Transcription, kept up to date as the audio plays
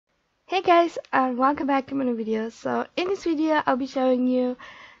Hey guys, and welcome back to my new video. So in this video I'll be showing you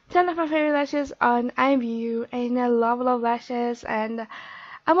 10 of my favorite lashes on Imvu, and I love lashes, and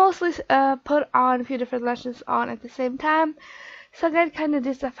I mostly put on a few different lashes on at the same time, so I get kind of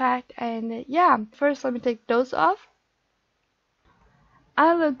this effect. And yeah, first let me take those off.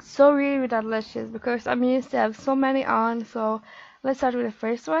 I look so weird without lashes because I'm used to have so many on. So let's start with the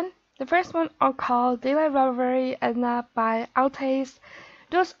first one. The first one are called Robbery Edna by Taste.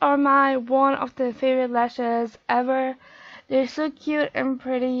 Those are my one of the favorite lashes ever. They're so cute and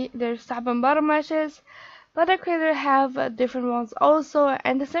pretty. They're top and bottom lashes, but other creators have different ones also,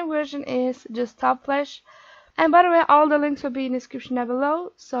 and the same version is just top lash. And by the way, all the links will be in the description down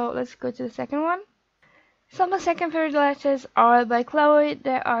below. So let's go to the second one. So my second favorite lashes are by Chloe.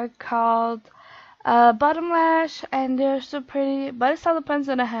 They are called Bottom Lash, and they're so pretty, but it all depends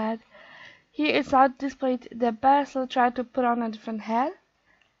on the head. Here it's not displayed the best, so try to put on a different head.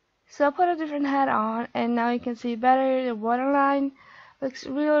 So I put a different hat on, and now you can see better. The waterline looks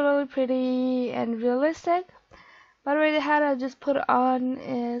really pretty and realistic. By the way, the hat I just put on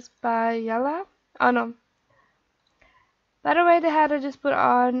is by Yala. Oh no. By the way, the hat I just put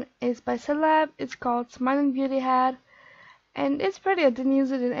on is by Celeb. It's called Smiling Beauty Hat, and it's pretty. I didn't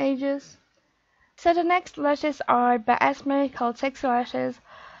use it in ages. So the next lashes are by Esme, called Sexy Lashes.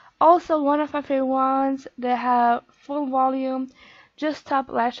 Also one of my favorite ones. They have full volume, just top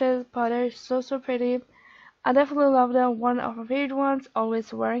lashes, but they're so pretty. I definitely love them. One of my favorite ones,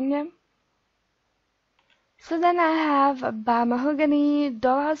 always wearing them. So then I have by Mahogany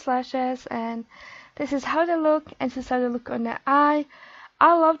Dollhouse Lashes, and this is how they look, and this is how they look on the eye.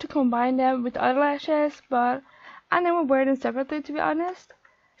 I love to combine them with other lashes, but I never wear them separately, to be honest.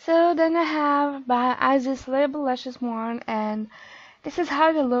 So then I have by Isis Layerable Lashes one, and this is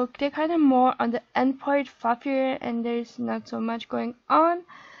how they look. They're kind of more on the end part, fluffier, and there's not so much going on.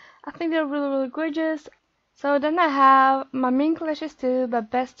 I think they're really gorgeous. So then I have my mink lashes too by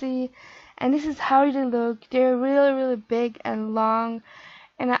Bestie, and this is how they look. They're really big and long,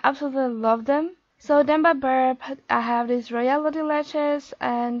 and I absolutely love them. So then by Burp, I have these Royalty lashes,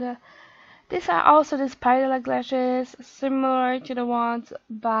 and these are also the spider-like lashes, similar to the ones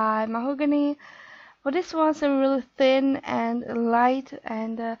by Mahogany. But this one's really thin and light,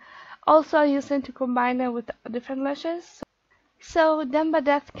 and also I use them to combine them with different lashes. So then by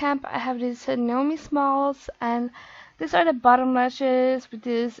Death Camp, I have these Naomi Smalls, and these are the bottom lashes with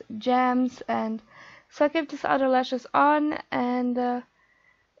these gems. And so I keep these other lashes on, and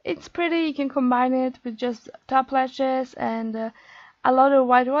it's pretty. You can combine it with just top lashes, and I love the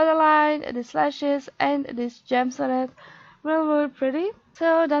white waterline, these lashes, and these gems on it. Really pretty.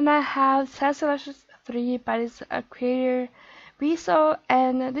 So then I have Sassy Lashes 3 by this creator Biso,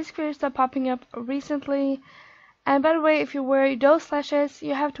 and this creator started popping up recently. And by the way, if you wear those lashes,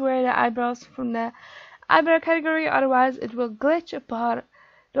 you have to wear the eyebrows from the eyebrow category, otherwise it will glitch. But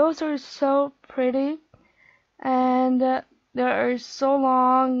those are so pretty, and they are so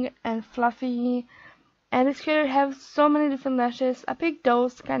long and fluffy, and this creator has so many different lashes. I picked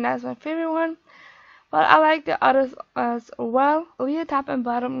those kinda as my favorite one, but I like the others as well. Lia Top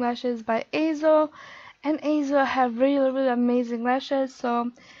Bottom Lashes by Azo, and Azo have really amazing lashes.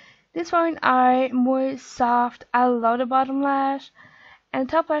 So this one are more soft. I love the bottom lash, and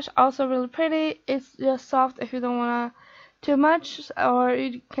top lash also really pretty. It's just soft if you don't wanna too much, or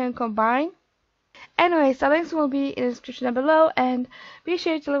you can combine. Anyways, the links will be in the description down below, and be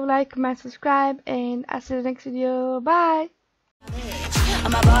sure to leave a like, comment, subscribe, and I'll see you in the next video. Bye!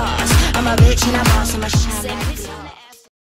 I'm a boss, I'm a bitch and a boss, I'm a shine.